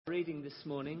Reading this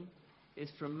morning is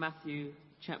from Matthew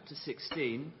chapter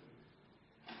 16,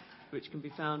 which can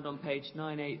be found on page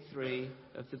 983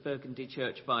 of the Burgundy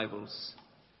Church Bibles.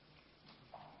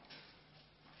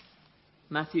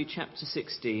 Matthew chapter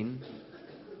 16,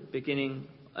 beginning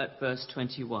at verse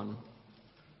 21.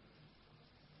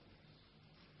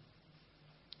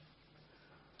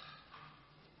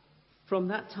 From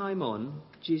that time on,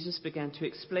 Jesus began to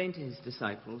explain to his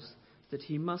disciples that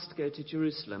he must go to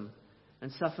Jerusalem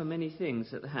and suffer many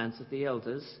things at the hands of the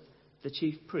elders, the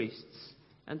chief priests,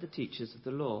 and the teachers of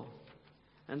the law,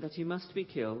 and that he must be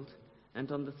killed,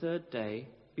 and on the third day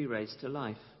be raised to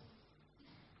life.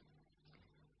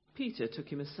 Peter took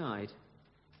him aside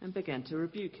and began to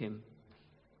rebuke him.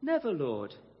 "Never,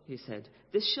 Lord," he said,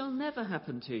 "this shall never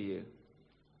happen to you."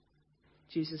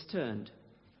 Jesus turned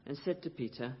and said to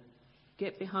Peter,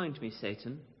 "Get behind me,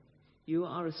 Satan. You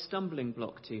are a stumbling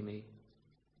block to me.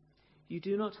 You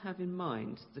do not have in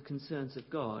mind the concerns of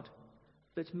God,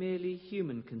 but merely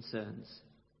human concerns."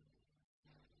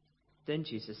 Then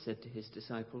Jesus said to his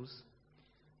disciples,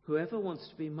 "Whoever wants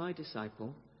to be my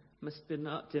disciple must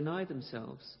deny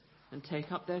themselves and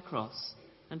take up their cross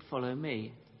and follow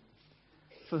me.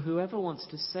 For whoever wants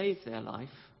to save their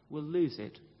life will lose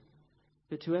it,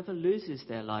 but whoever loses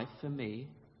their life for me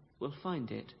will find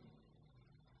it.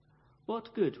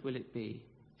 What good will it be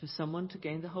for someone to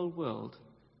gain the whole world,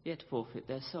 yet forfeit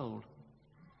their soul?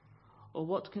 Or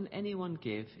what can anyone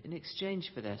give in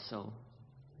exchange for their soul?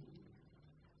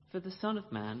 For the Son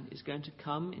of Man is going to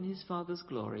come in his Father's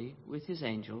glory with his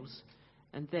angels,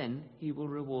 and then he will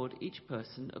reward each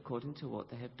person according to what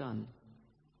they have done.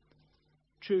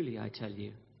 Truly, I tell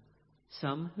you,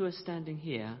 some who are standing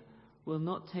here will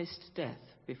not taste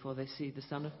death before they see the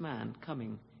Son of Man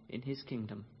coming in his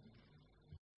kingdom."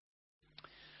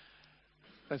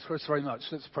 Thanks, Chris, very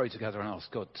much. Let's pray together and ask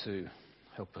God to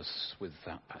help us with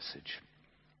that passage.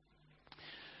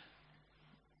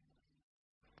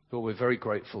 Lord, we're very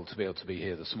grateful to be able to be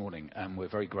here this morning, and we're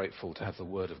very grateful to have the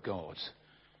Word of God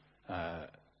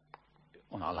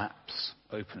on our laps,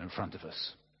 open in front of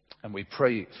us. And we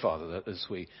pray, Father, that as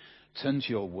we turn to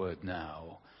your Word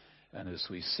now, and as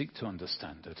we seek to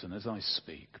understand it, and as I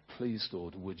speak, please,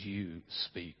 Lord, would you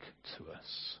speak to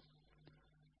us?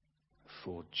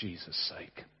 For Jesus'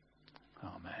 sake.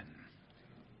 Amen.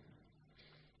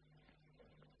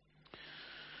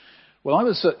 Well, I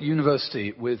was at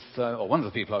university with, one of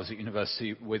the people I was at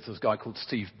university with was a guy called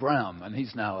Steve Brown, and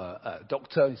he's now a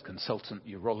doctor, he's a consultant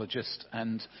urologist,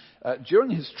 and during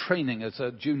his training as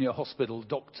a junior hospital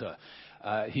doctor,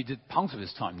 he did part of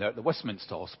his time there at the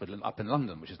Westminster Hospital up in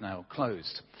London, which is now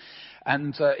closed.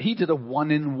 And he did a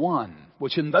 1-in-1,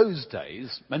 which in those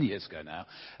days, many years ago now,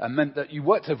 meant that you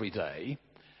worked every day,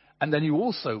 and then you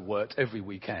also worked every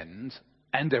weekend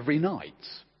and every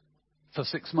night for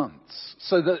 6 months.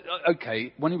 So that,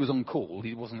 okay, when he was on call,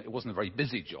 it wasn't a very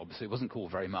busy job, so he wasn't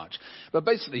called very much. But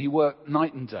basically, he worked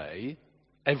night and day,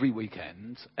 every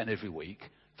weekend and every week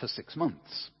for 6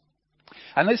 months.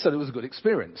 And they said it was a good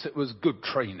experience. It was good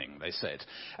training, they said.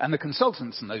 And the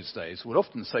consultants in those days would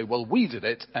often say, well, we did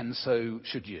it, and so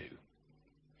should you.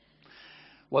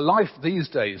 Well, life these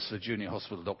days for junior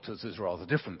hospital doctors is rather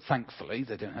different. Thankfully,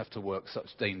 they don't have to work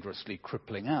such dangerously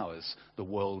crippling hours. The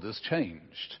world has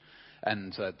changed.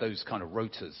 And those kind of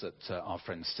rotas that our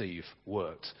friend Steve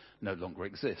worked no longer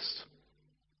exist.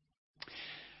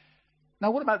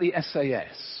 Now, what about the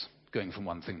SAS? Going from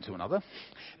one thing to another.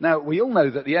 Now, we all know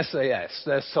that the SAS,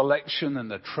 their selection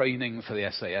and the training for the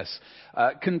SAS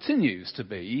continues to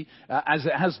be as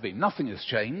it has been. Nothing has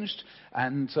changed,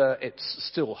 and it's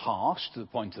still harsh to the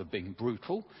point of being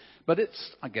brutal. But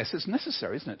I guess it's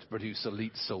necessary, isn't it, to produce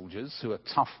elite soldiers who are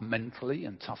tough mentally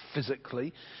and tough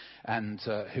physically, and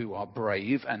who are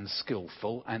brave and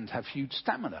skillful and have huge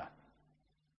stamina.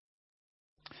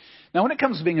 Now, when it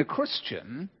comes to being a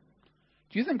Christian,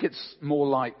 do you think it's more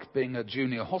like being a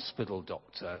junior hospital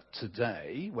doctor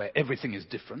today, where everything is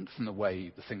different from the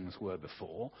way the things were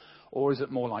before? Or is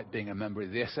it more like being a member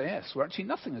of the SAS, where actually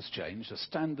nothing has changed, the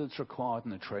standards required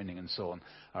and the training and so on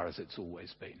are as it's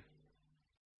always been?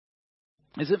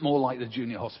 Is it more like the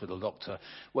junior hospital doctor,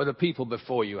 where the people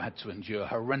before you had to endure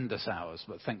horrendous hours,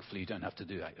 but thankfully you don't have to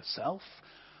do that yourself?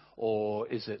 Or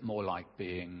is it more like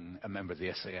being a member of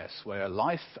the SAS, where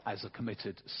life as a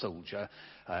committed soldier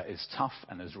is tough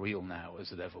and as real now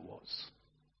as it ever was?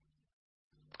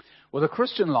 Well, the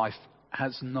Christian life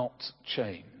has not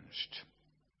changed.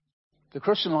 The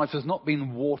Christian life has not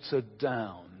been watered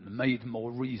down, made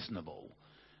more reasonable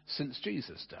since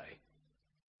Jesus' day.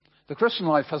 The Christian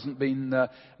life hasn't been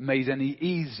made any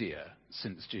easier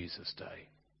since Jesus' day.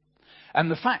 And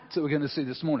the fact that we're going to see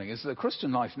this morning is that the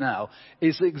Christian life now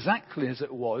is exactly as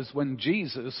it was when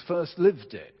Jesus first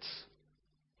lived it.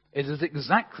 It is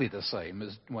exactly the same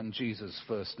as when Jesus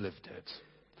first lived it.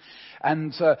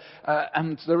 And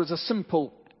there is a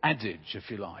simple adage,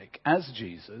 if you like, as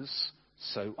Jesus,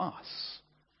 so us.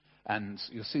 And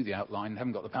you'll see the outline. I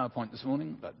haven't got the PowerPoint this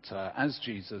morning, but as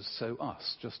Jesus, so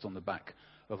us, just on the back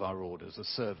of our orders of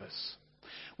service.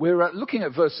 We're looking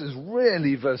at verses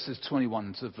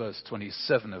 21 to verse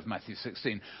 27 of Matthew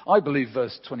 16. I believe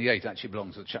verse 28 actually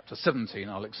belongs to chapter 17.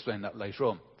 I'll explain that later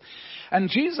on. And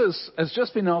Jesus has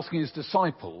just been asking his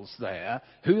disciples there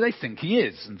who they think he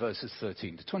is in verses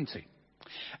 13 to 20.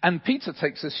 And Peter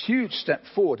takes this huge step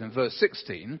forward in verse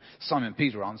 16. Simon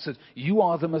Peter answered, "You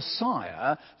are the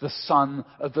Messiah, the Son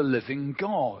of the living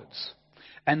God."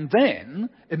 And then,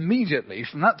 immediately,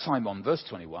 from that time on, verse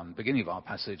 21, beginning of our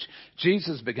passage,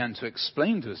 Jesus began to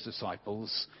explain to his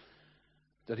disciples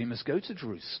that he must go to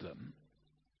Jerusalem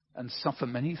and suffer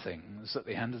many things at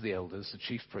the hand of the elders, the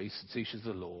chief priests, the teachers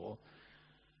of the law,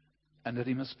 and that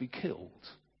he must be killed.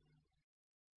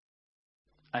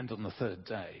 And on the third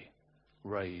day,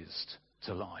 raised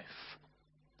to life.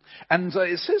 And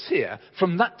it says here,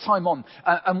 from that time on,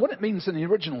 and what it means in the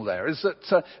original there is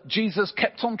that Jesus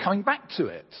kept on coming back to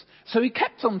it. So he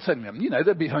kept on telling them,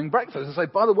 they'd be having breakfast and say,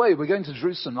 by the way, we're going to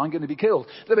Jerusalem, I'm going to be killed.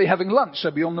 They'll be having lunch,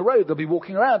 they'll be on the road, they'll be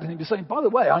walking around, and he'd be saying, by the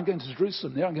way, I'm going to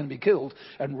Jerusalem, there I'm going to be killed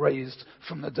and raised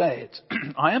from the dead.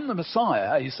 I am the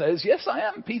Messiah, he says. Yes, I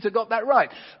am. Peter got that right.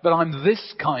 But I'm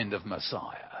this kind of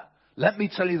Messiah. Let me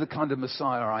tell you the kind of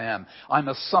Messiah I am. I'm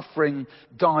a suffering,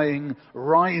 dying,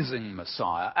 rising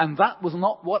Messiah. And that was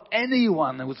not what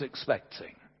anyone was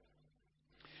expecting.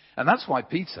 And that's why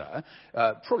Peter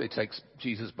probably takes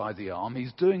Jesus by the arm.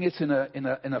 He's doing it in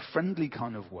a friendly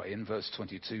kind of way in verse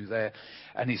 22 there.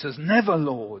 And he says, "Never,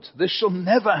 Lord, this shall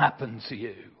never happen to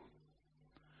you."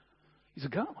 He's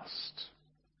aghast.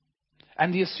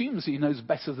 And he assumes he knows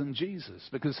better than Jesus,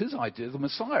 because his idea of the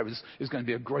Messiah is going to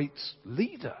be a great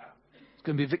leader. He's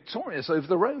going to be victorious over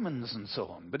the Romans and so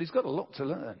on. But he's got a lot to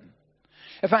learn.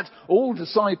 In fact, all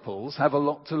disciples have a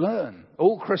lot to learn.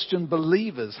 All Christian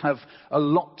believers have a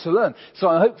lot to learn. So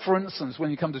I hope, for instance,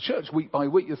 when you come to church week by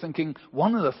week, you're thinking,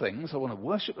 one of the things, I want to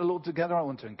worship the Lord together, I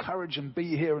want to encourage and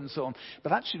be here and so on.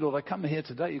 But actually, Lord, I come here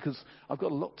today because I've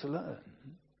got a lot to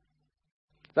learn.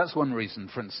 That's one reason,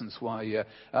 for instance, why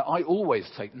I always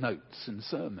take notes in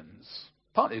sermons.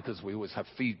 Partly because we always have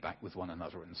feedback with one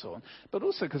another and so on, but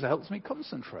also because it helps me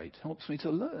concentrate, helps me to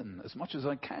learn as much as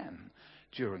I can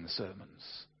during the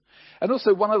sermons. And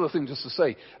also one other thing just to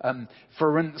say,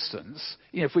 for instance,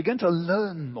 if we're going to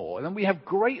learn more, then we have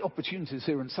great opportunities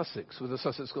here in Sussex with the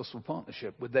Sussex Gospel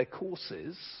Partnership with their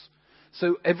courses.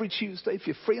 So every Tuesday, if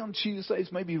you're free on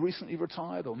Tuesdays, maybe you recently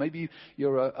retired, or maybe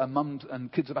you're a mum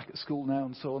and kids are back at school now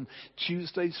and so on,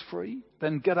 Tuesdays free,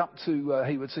 then get up to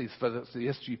Hayward Heath for the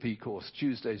SGP course,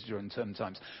 Tuesdays during term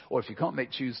times. Or if you can't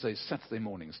make Tuesdays, Saturday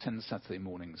mornings, 10 Saturday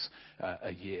mornings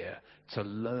a year to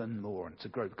learn more and to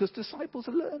grow. Because disciples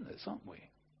are learners, aren't we?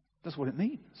 That's what it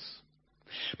means.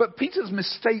 But Peter's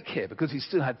mistake here, because he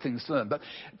still had things to learn, but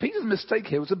Peter's mistake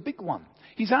here was a big one.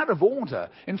 He's out of order.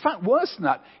 In fact, worse than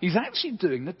that, he's actually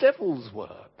doing the devil's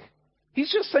work.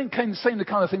 He's just saying the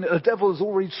kind of thing that the devil has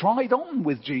already tried on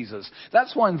with Jesus.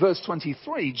 That's why in verse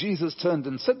 23, Jesus turned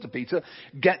and said to Peter,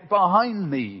 "Get behind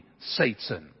me,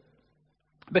 Satan."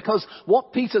 Because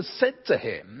what Peter said to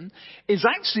him is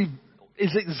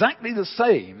exactly the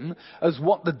same as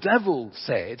what the devil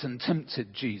said and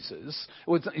tempted Jesus.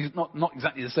 Well, it's not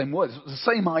exactly the same words. It was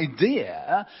the same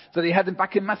idea that he had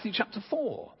back in Matthew chapter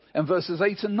 4 and verses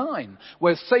 8 and 9,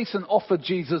 where Satan offered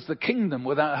Jesus the kingdom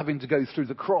without having to go through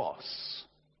the cross.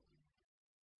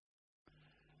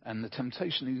 And the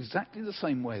temptation is exactly the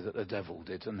same way that the devil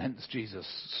did, and hence Jesus'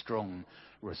 strong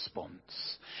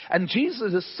response. And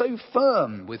Jesus is so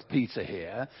firm with Peter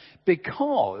here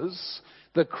because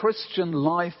the Christian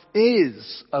life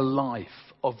is a life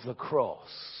of the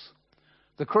cross.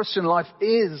 The Christian life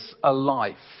is a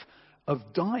life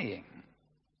of dying.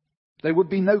 There would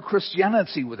be no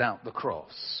Christianity without the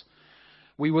cross.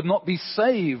 We would not be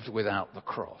saved without the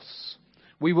cross.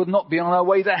 We would not be on our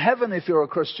way to heaven if you're a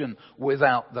Christian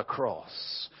without the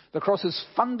cross. The cross is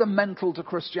fundamental to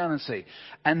Christianity.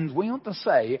 And we ought to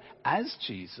say, as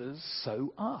Jesus,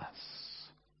 so us.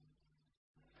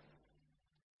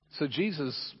 So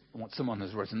Jesus, someone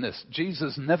has written this,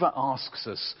 Jesus never asks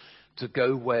us to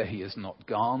go where he has not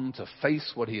gone, to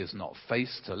face what he has not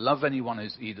faced, to love anyone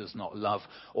he does not love,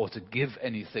 or to give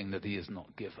anything that he has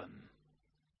not given.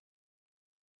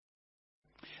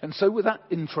 And so with that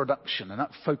introduction and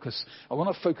that focus, I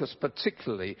want to focus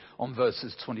particularly on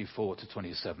verses 24 to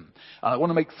 27. I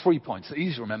want to make 3 points.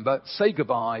 Easy to remember. Say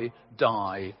goodbye,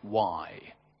 die, why?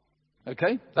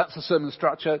 Okay? That's the sermon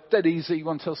structure. Dead easy. You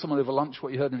want to tell someone over lunch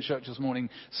what you heard in church this morning.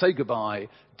 Say goodbye,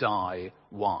 die,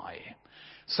 why?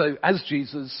 So as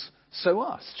Jesus, so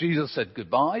us. Jesus said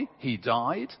goodbye. He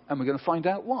died. And we're going to find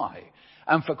out why.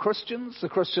 And for Christians, the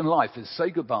Christian life is say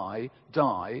goodbye,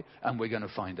 die, and we're going to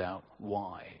find out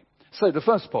why. So the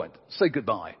first point, say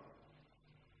goodbye.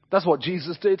 That's what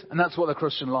Jesus did, and that's what the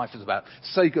Christian life is about.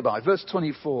 Say goodbye. Verse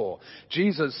 24,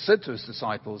 Jesus said to his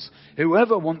disciples,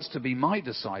 whoever wants to be my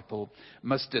disciple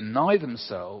must deny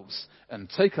themselves and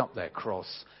take up their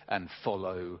cross and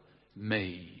follow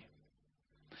me.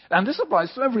 And this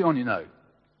applies to everyone you know.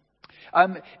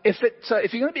 If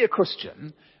you're going to be a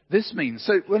Christian, this means,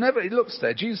 so whenever he looks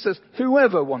there, Jesus says,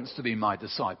 whoever wants to be my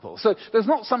disciple. So there's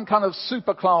not some kind of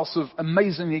super class of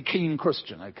amazingly keen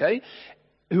Christian, okay?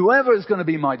 Whoever is going to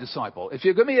be my disciple. If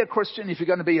you're going to be a Christian, if you're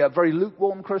going to be a very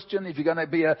lukewarm Christian, if you're going to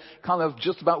be a kind of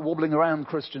just about wobbling around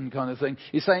Christian kind of thing,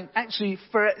 he's saying, actually,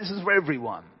 this is for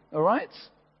everyone, all right?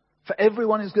 For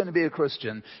everyone who's going to be a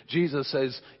Christian, Jesus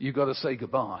says, you've got to say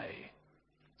goodbye.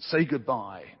 Say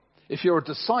goodbye. If you're a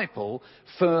disciple,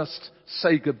 first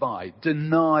say goodbye.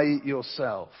 Deny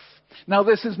yourself. Now,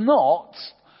 this is not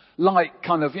like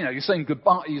kind of, you're saying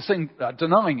goodbye,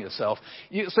 denying yourself.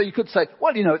 So you could say,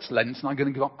 well, it's Lent and I'm going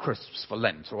to give up crisps for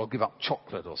Lent, or I'll give up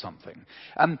chocolate or something.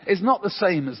 It's not the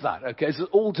same as that, okay? It's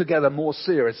altogether more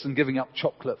serious than giving up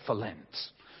chocolate for Lent,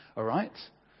 all right?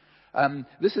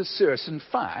 This is serious. In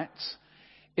fact,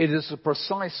 it is the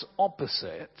precise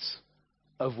opposite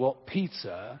of what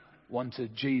Peter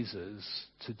wanted Jesus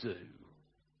to do.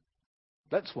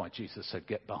 That's why Jesus said,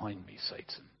 get behind me,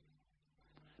 Satan.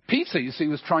 Peter, you see,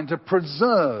 was trying to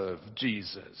preserve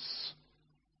Jesus.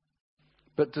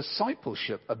 But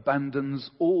discipleship abandons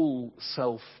all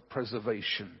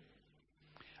self-preservation.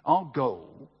 Our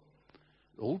goal,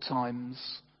 at all times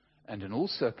and in all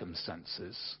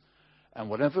circumstances, and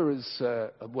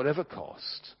whatever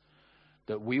cost,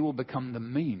 that we will become the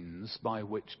means by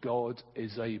which God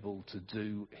is able to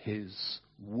do his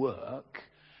work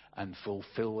and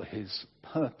fulfill his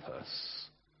purpose,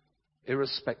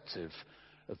 irrespective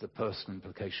of the personal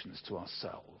implications to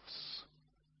ourselves.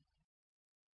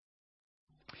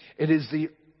 It is the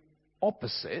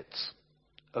opposite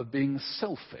of being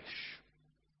selfish.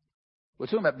 We're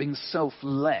talking about being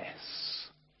selfless.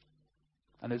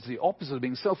 And it's the opposite of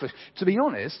being selfish. To be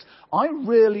honest, I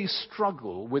really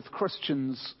struggle with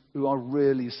Christians who are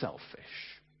really selfish.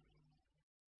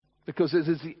 Because it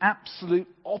is the absolute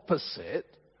opposite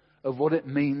of what it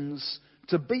means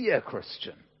to be a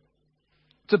Christian.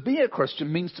 To be a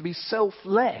Christian means to be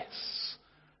selfless,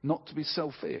 not to be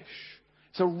selfish.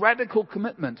 It's a radical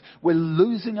commitment. We're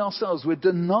losing ourselves. We're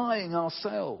denying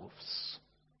ourselves.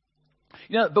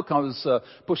 The book I was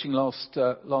pushing last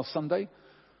Sunday,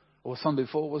 or Sunday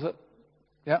before, was it?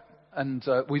 Yeah. And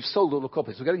we've sold all the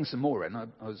copies. We're getting some more in. I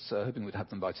was hoping we'd have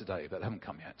them by today, but they haven't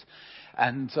come yet.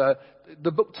 And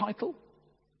the book title,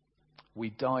 We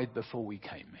Died Before We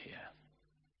Came Here.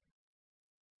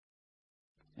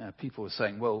 People were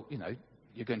saying, well,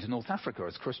 you're going to North Africa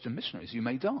as Christian missionaries. You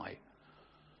may die.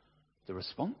 The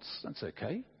response, that's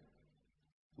okay.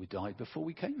 We died before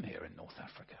we came here in North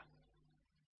Africa.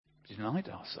 We denied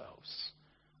ourselves.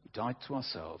 We died to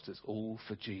ourselves. It's all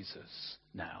for Jesus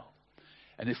now.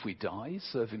 And if we die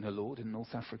serving the Lord in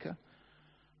North Africa,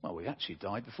 well, we actually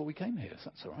died before we came here, so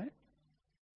that's all right.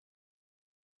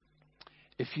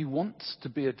 If you want to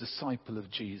be a disciple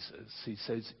of Jesus, he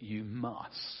says you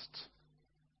must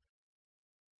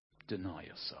deny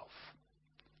yourself.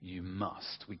 You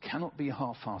must. We cannot be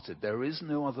half-hearted. There is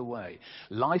no other way.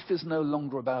 Life is no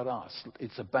longer about us.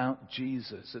 It's about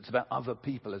Jesus. It's about other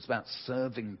people. It's about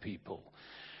serving people.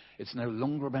 It's no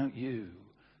longer about you.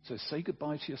 So say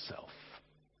goodbye to yourself.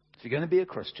 If you're going to be a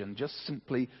Christian, just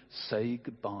simply say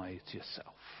goodbye to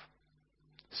yourself.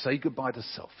 Say goodbye to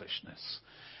selfishness.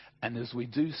 And as we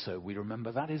do so, we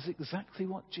remember that is exactly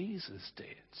what Jesus did.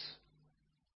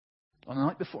 On the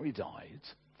night before he died,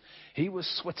 he was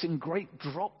sweating great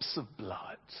drops of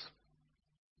blood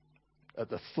at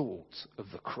the thought of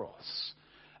the cross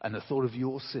and the thought of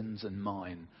your sins and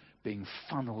mine being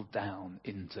funneled down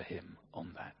into him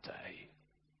on that day.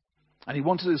 And he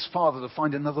wanted his Father to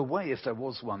find another way if there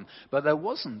was one, but there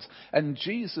wasn't. And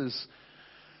Jesus,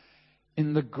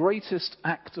 in the greatest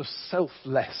act of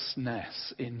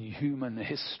selflessness in human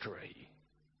history,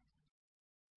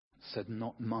 said,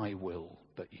 not my will,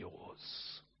 but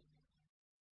yours.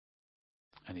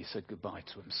 And he said goodbye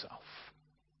to himself.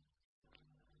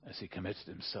 as he committed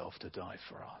himself to die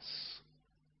for us.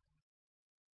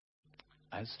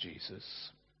 As Jesus,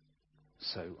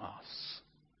 so us.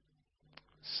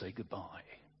 Say goodbye.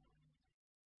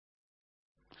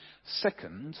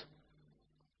 Second,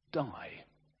 die.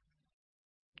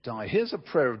 Die. Here's a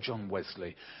prayer of John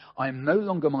Wesley. I am no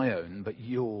longer my own, but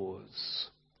yours.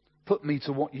 Put me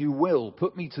to what you will.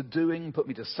 Put me to doing. Put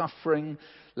me to suffering.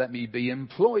 Let me be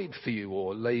employed for you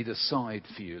or laid aside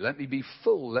for you. Let me be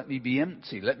full. Let me be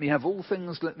empty. Let me have all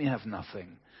things. Let me have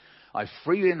nothing. I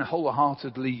freely and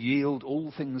wholeheartedly yield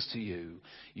all things to you.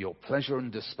 Your pleasure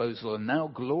and disposal. And now,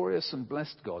 glorious and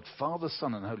blessed God, Father,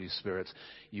 Son, and Holy Spirit,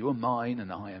 you are mine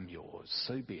and I am yours.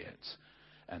 So be it.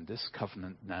 And this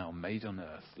covenant now made on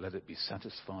earth, let it be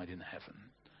satisfied in heaven.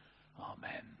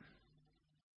 Amen.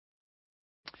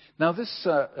 Now this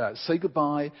say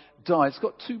goodbye, die, it's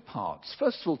got two parts.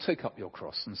 First of all, take up your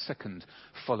cross, and second,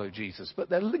 follow Jesus. But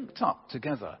they're linked up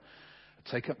together.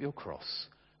 Take up your cross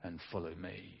and follow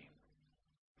me.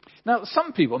 Now,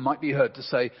 some people might be heard to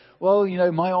say, well,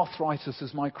 my arthritis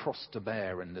is my cross to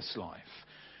bear in this life.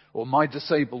 Or my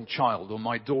disabled child, or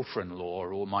my daughter-in-law,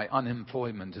 or my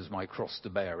unemployment is my cross to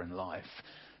bear in life.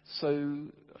 So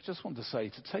I just want to say,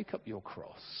 to take up your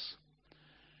cross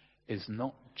is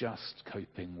not just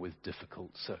coping with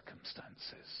difficult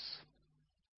circumstances.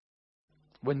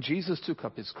 When Jesus took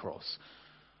up his cross,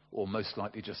 or most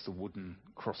likely just a wooden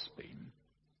crossbeam,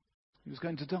 he was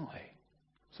going to die.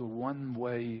 It's a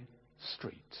one-way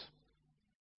street.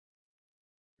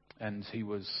 And he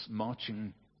was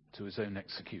marching to his own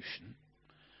execution,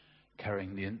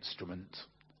 carrying the instrument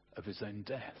of his own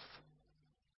death.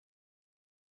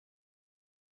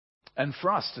 And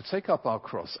for us to take up our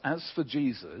cross, as for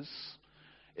Jesus,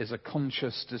 is a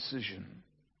conscious decision.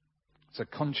 It's a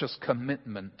conscious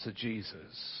commitment to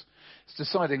Jesus. It's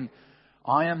deciding,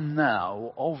 I am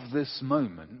now, of this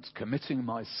moment, committing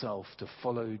myself to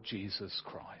follow Jesus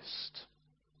Christ.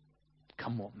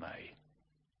 Come what may.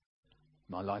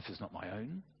 My life is not my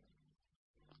own.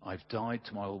 I've died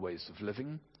to my old ways of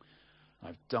living.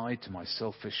 I've died to my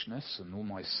selfishness and all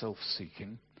my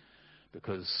self-seeking,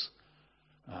 because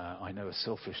I know a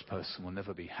selfish person will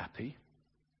never be happy.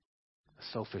 A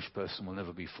selfish person will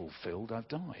never be fulfilled. I've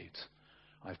died.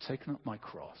 I've taken up my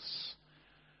cross.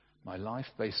 My life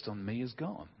based on me is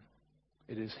gone.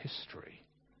 It is history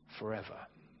forever.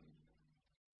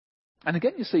 And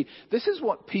again, you see, this is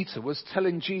what Peter was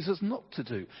telling Jesus not to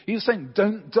do. He was saying,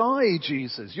 don't die,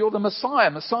 Jesus. You're the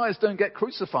Messiah. Messiahs don't get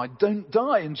crucified. Don't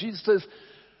die. And Jesus says,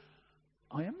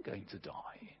 I am going to die.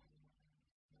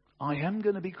 I am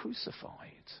going to be crucified.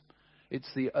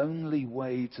 It's the only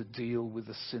way to deal with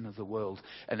the sin of the world.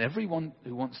 And everyone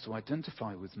who wants to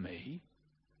identify with me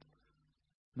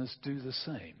must do the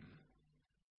same.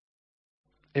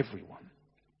 Everyone.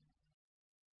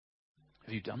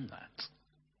 Have you done that?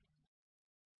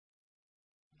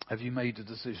 Have you made a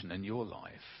decision in your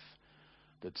life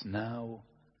that now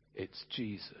it's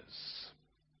Jesus?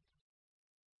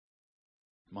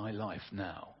 My life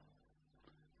now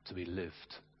to be lived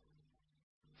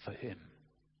for him.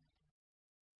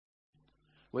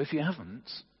 Well, if you haven't,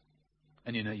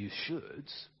 and you know you should,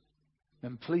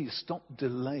 then please stop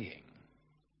delaying.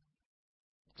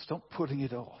 Stop putting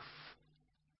it off.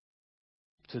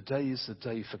 Today is the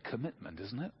day for commitment,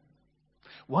 isn't it?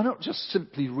 Why not just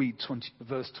simply read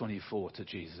verse 24 to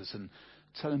Jesus and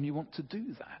tell him you want to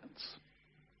do that?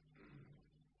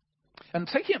 And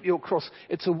taking up your cross,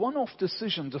 it's a one-off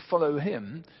decision to follow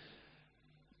him,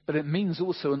 but it means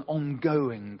also an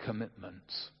ongoing commitment.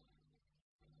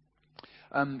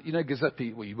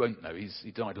 Giuseppe, well, you won't know,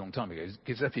 he died a long time ago.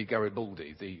 Giuseppe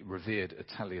Garibaldi, the revered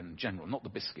Italian general, not the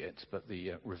biscuit, but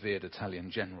the revered Italian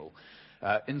general.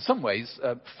 In some ways,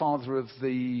 father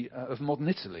of modern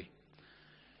Italy.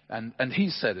 And he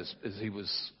said, as he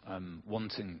was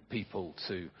wanting people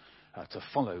to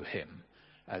follow him,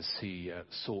 as he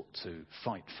sought to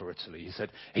fight for Italy, he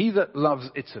said, he that loves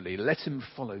Italy, let him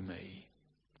follow me.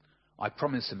 I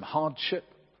promise him hardship,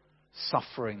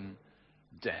 suffering,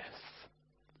 death.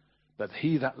 But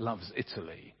he that loves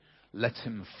Italy, let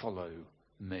him follow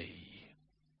me.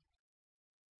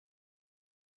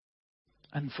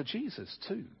 And for Jesus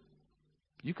too.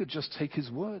 You could just take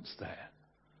his words there.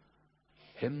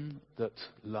 Him that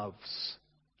loves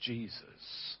Jesus,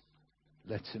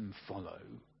 let him follow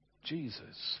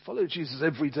Jesus. Follow Jesus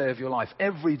every day of your life.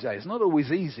 Every day. It's not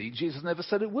always easy. Jesus never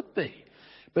said it would be.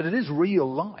 But it is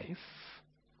real life.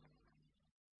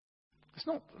 It's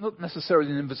not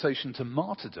necessarily an invitation to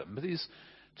martyrdom, but he's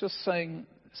just saying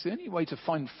it's the only way to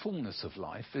find fullness of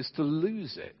life is to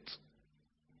lose it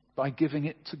by giving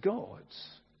it to God.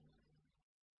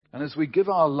 And as we give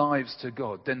our lives to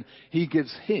God, then he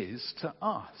gives his to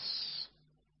us.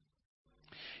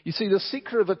 You see, the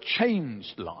secret of a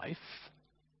changed life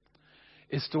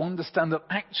is to understand that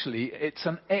actually it's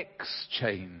an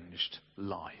exchanged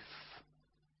life.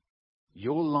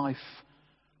 Your life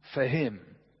for him.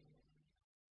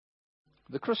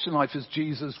 The Christian life is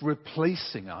Jesus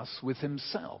replacing us with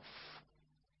himself.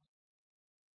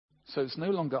 So it's no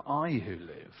longer I who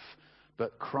live,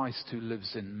 but Christ who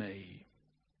lives in me.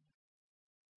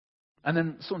 And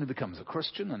then someone who becomes a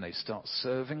Christian and they start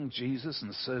serving Jesus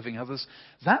and serving others,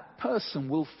 that person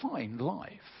will find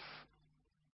life.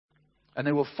 And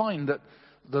they will find that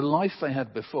the life they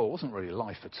had before wasn't really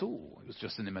life at all. It was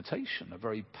just an imitation, a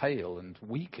very pale and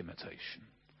weak imitation.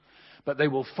 But they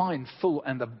will find full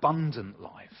and abundant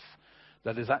life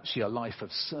that is actually a life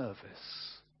of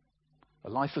service, a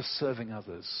life of serving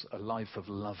others, a life of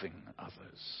loving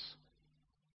others.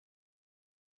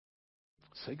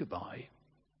 Say goodbye.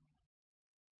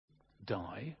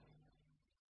 Die.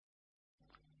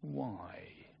 Why?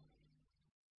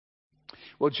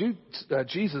 Well,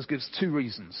 Jesus gives two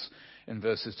reasons in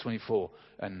verses 24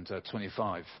 and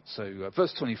 25. So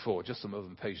verse 24, just above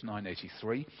on page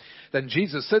 983. Then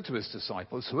Jesus said to his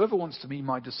disciples, whoever wants to be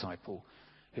my disciple,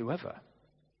 whoever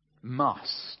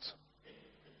must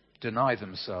deny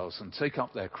themselves and take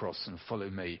up their cross and follow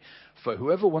me. For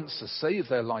whoever wants to save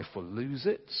their life will lose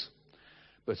it,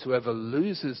 but whoever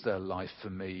loses their life for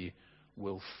me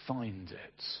will find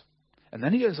it. And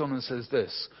then he goes on and says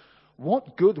this,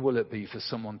 what good will it be for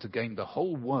someone to gain the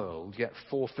whole world yet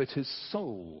forfeit his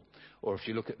soul? Or if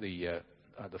you look at the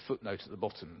footnote at the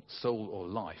bottom, soul or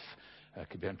life,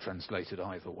 could be translated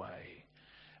either way.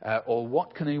 Or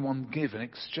what can anyone give in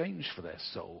exchange for their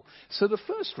soul? So the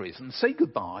first reason, say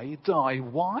goodbye, die.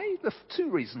 Why? The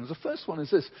two reasons. The first one is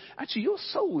this. Actually, your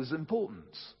soul is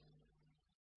important.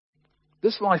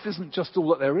 This life isn't just all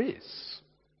that there is.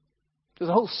 There's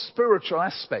a whole spiritual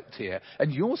aspect here.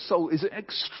 And your soul is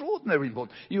extraordinarily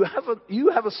important. You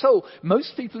have a soul.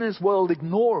 Most people in this world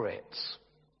ignore it.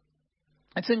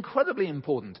 It's incredibly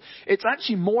important. It's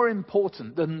actually more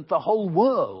important than the whole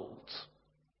world.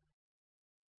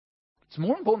 It's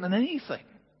more important than anything.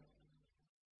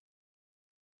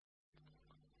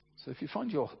 So if you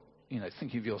find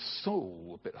thinking of your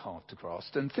soul a bit hard to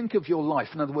grasp, then think of your life.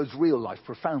 In other words, real life,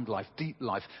 profound life, deep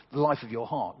life, the life of your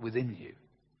heart within you.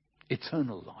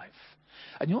 Eternal life.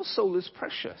 And your soul is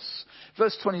precious.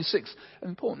 Verse 26, an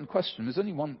important question. There's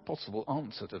only one possible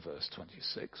answer to verse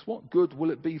 26. What good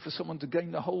will it be for someone to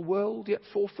gain the whole world yet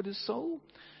forfeit his soul?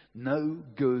 No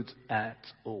good at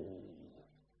all.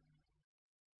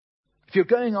 If you're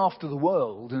going after the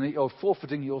world and you're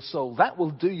forfeiting your soul, that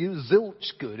will do you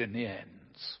zilch good in the end.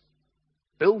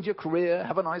 Build your career,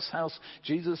 have a nice house.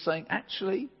 Jesus is saying,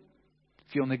 actually,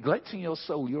 if you're neglecting your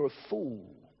soul, you're a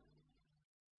fool.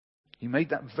 He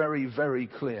made that very, very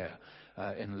clear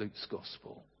in Luke's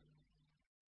Gospel.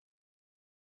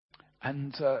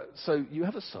 And so you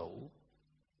have a soul.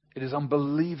 It is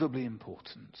unbelievably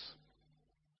important.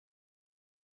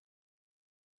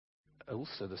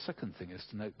 Also, the second thing is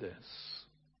to note this.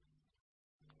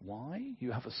 Why?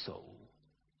 You have a soul.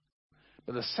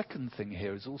 But the second thing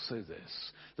here is also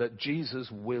this, that Jesus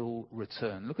will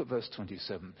return. Look at verse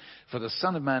 27. For the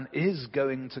Son of Man is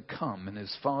going to come in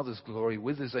his Father's glory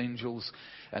with his angels,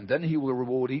 and then he will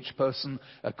reward each person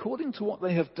according to what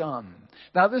they have done.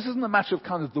 Now, this isn't a matter of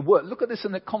kind of the word. Look at this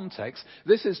in the context.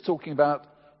 This is talking about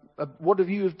what have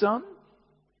you done?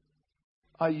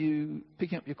 Are you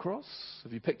picking up your cross?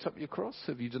 Have you picked up your cross?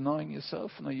 Have you denying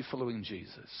yourself? And are you following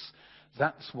Jesus?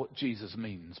 That's what Jesus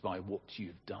means by what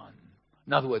you've done.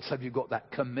 In other words, have you got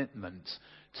that commitment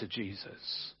to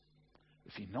Jesus?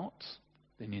 If you're not,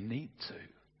 then you need to.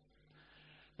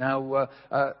 Now,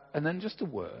 and then just a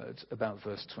word about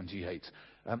verse 28.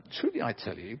 Truly I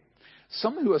tell you,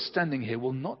 some who are standing here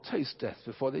will not taste death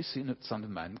before they see the Son of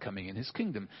Man coming in his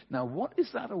kingdom. Now, what is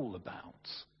that all about?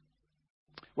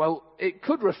 Well, it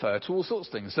could refer to all sorts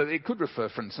of things. So it could refer,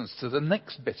 for instance, to the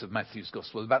next bit of Matthew's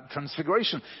Gospel about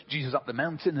transfiguration. Jesus up the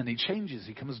mountain and he changes.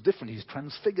 He becomes different. He's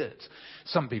transfigured.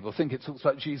 Some people think it talks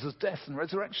about Jesus' death and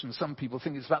resurrection. Some people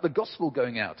think it's about the gospel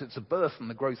going out. It's a birth and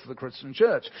the growth of the Christian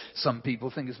church. Some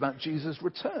people think it's about Jesus'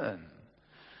 return.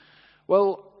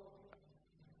 Well,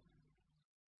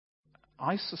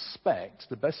 I suspect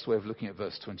the best way of looking at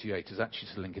verse 28 is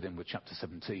actually to link it in with chapter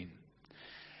 17.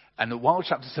 And while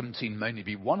chapter 17 may only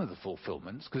be one of the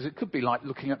fulfillments, because it could be like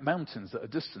looking at mountains that are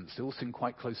distant, they all seem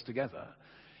quite close together.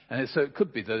 And so it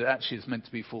could be that it actually is meant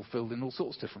to be fulfilled in all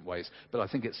sorts of different ways. But I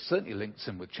think it certainly links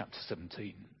in with chapter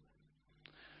 17.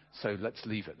 So let's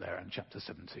leave it there in chapter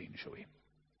 17, shall we?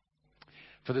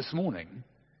 For this morning,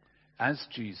 As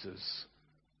Jesus,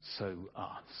 so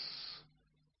us.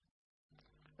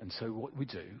 And so what we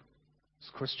do as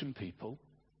Christian people,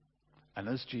 and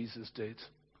as Jesus did,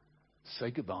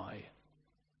 say goodbye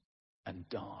and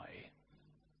die.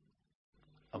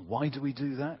 And why do we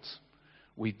do that?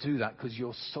 We do that because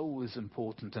your soul is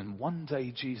important, and one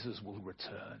day Jesus will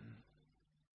return.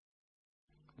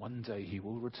 One day he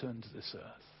will return to this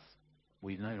earth.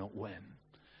 We know not when,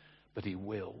 but he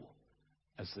will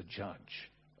as the judge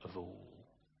of all.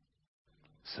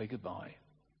 Say goodbye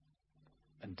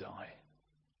and die.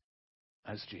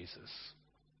 As Jesus,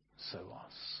 so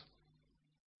us.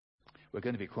 We're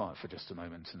going to be quiet for just a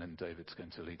moment, and then David's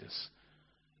going to lead us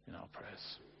in our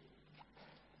prayers.